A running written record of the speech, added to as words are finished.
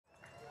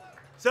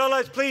So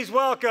let's please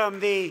welcome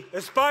the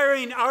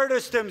aspiring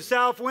artist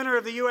himself, winner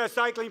of the U.S.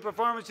 Cycling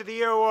Performance of the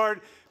Year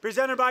Award,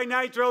 presented by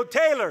Nitro,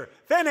 Taylor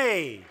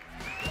Phinney.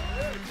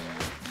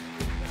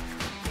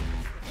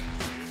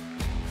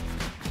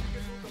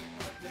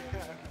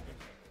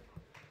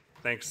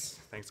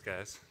 Thanks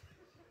guys.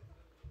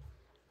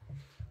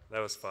 That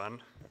was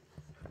fun.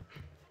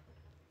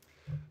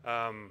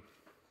 I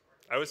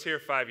was here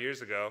 5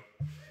 years ago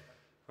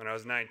when I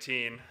was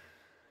 19,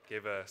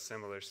 gave a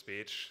similar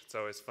speech. It's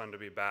always fun to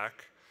be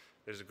back.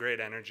 There's a great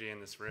energy in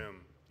this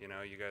room. You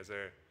know, you guys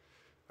are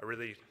a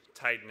really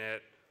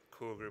tight-knit,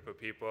 cool group of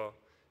people,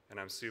 and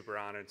I'm super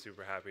honored,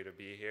 super happy to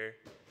be here.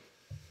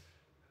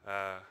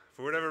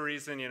 For whatever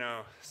reason, you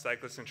know,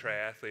 cyclists and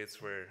triathletes,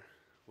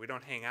 we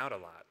don't hang out a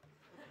lot.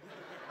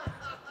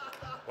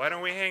 Why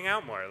don't we hang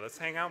out more? Let's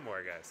hang out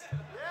more, guys.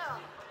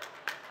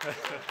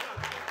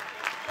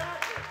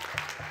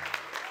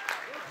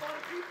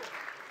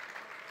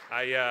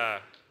 Yeah.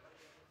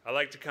 I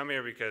like to come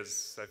here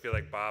because I feel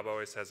like Bob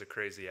always has a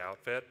crazy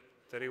outfit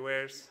that he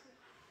wears,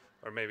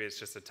 or maybe it's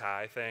just a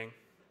tie thing.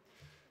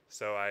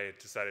 So I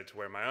decided to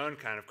wear my own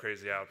kind of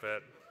crazy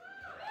outfit.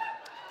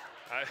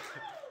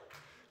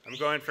 I'm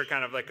going for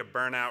kind of like a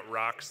burnout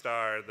rock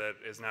star that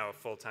is now a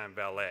full-time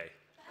valet.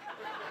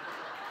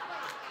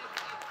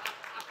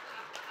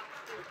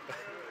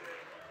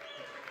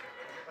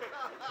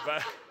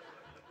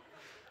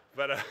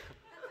 But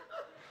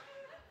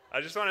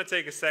I just want to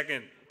take a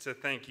second to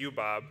thank you,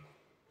 Bob.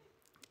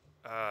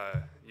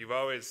 You've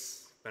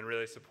always been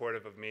really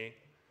supportive of me,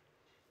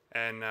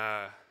 and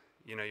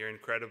you know, you're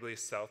incredibly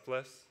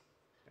selfless,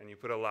 and you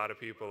put a lot of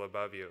people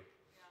above you.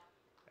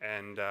 Yeah.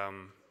 And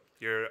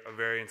you're a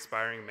very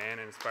inspiring man,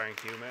 an inspiring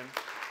human.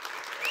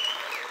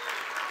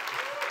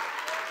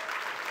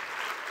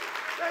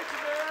 Thank you,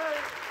 man.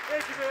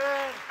 Thank you,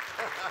 man.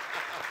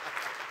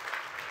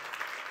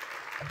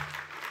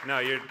 No,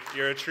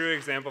 you're a true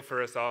example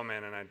for us all,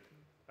 man, and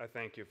I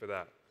thank you for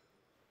that.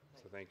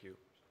 So thank you.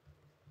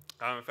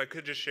 If I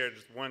could just share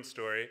just one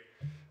story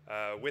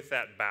with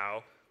that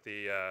bow.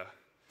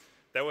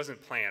 That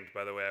wasn't planned,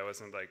 by the way. I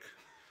wasn't like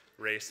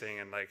racing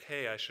and like,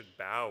 hey, I should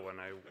bow when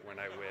I win.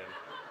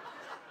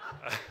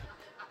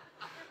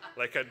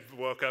 Like I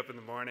woke up in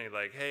the morning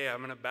like, hey,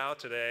 I'm gonna bow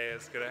today.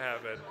 It's gonna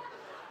happen.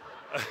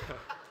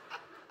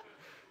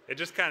 It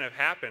just kind of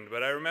happened.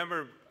 But I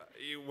remember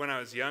when I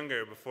was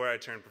younger, before I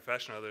turned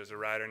professional, there was a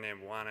rider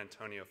named Juan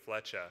Antonio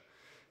Flecha,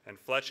 and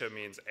Flecha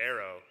means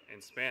arrow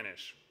in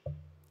Spanish.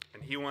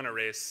 And he won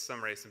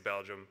some race in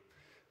Belgium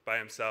by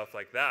himself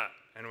like that.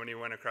 And when he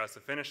went across the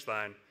finish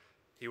line,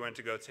 he went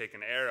to go take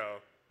an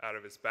arrow out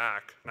of his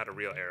back, not a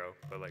real arrow,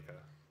 but like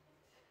a...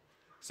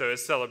 So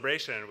his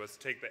celebration was to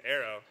take the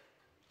arrow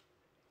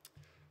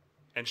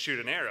and shoot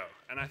an arrow.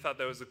 And I thought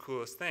that was the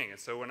coolest thing. And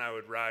so when I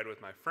would ride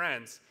with my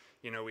friends,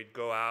 you know, we'd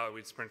go out,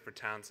 we'd sprint for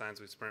town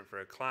signs, we'd sprint for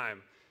a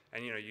climb.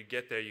 And you know, you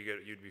get there,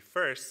 you'd be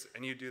first,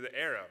 and you'd do the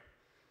arrow.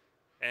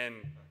 And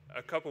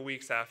a couple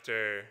weeks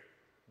after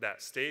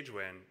that stage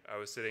win, I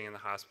was sitting in the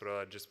hospital.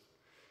 I'd just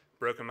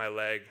broken my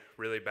leg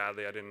really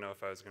badly. I didn't know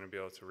if I was going to be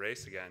able to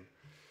race again.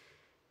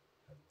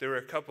 There were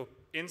a couple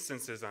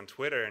instances on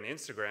Twitter and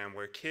Instagram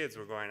where kids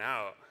were going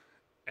out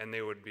and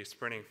they would be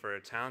sprinting for a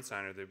town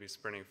sign or they'd be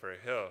sprinting for a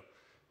hill,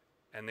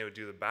 and they would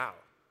do the bow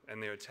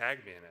and they would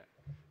tag me in it.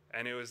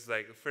 And it was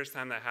like the first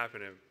time that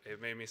happened,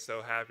 it made me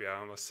so happy. I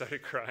almost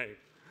started crying.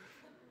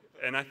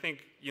 And I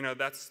think, you know,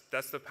 that's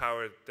the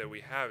power that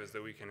we have, is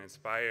that we can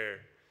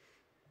inspire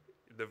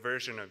the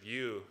version of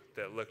you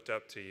that looked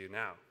up to you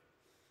now.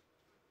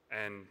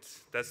 And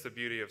that's the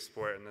beauty of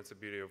sport, and that's the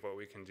beauty of what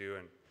we can do.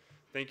 And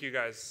thank you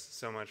guys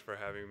so much for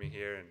having me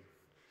here, and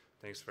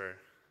thanks for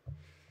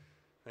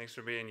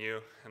being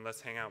you, and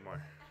let's hang out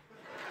more.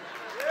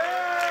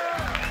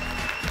 Yeah!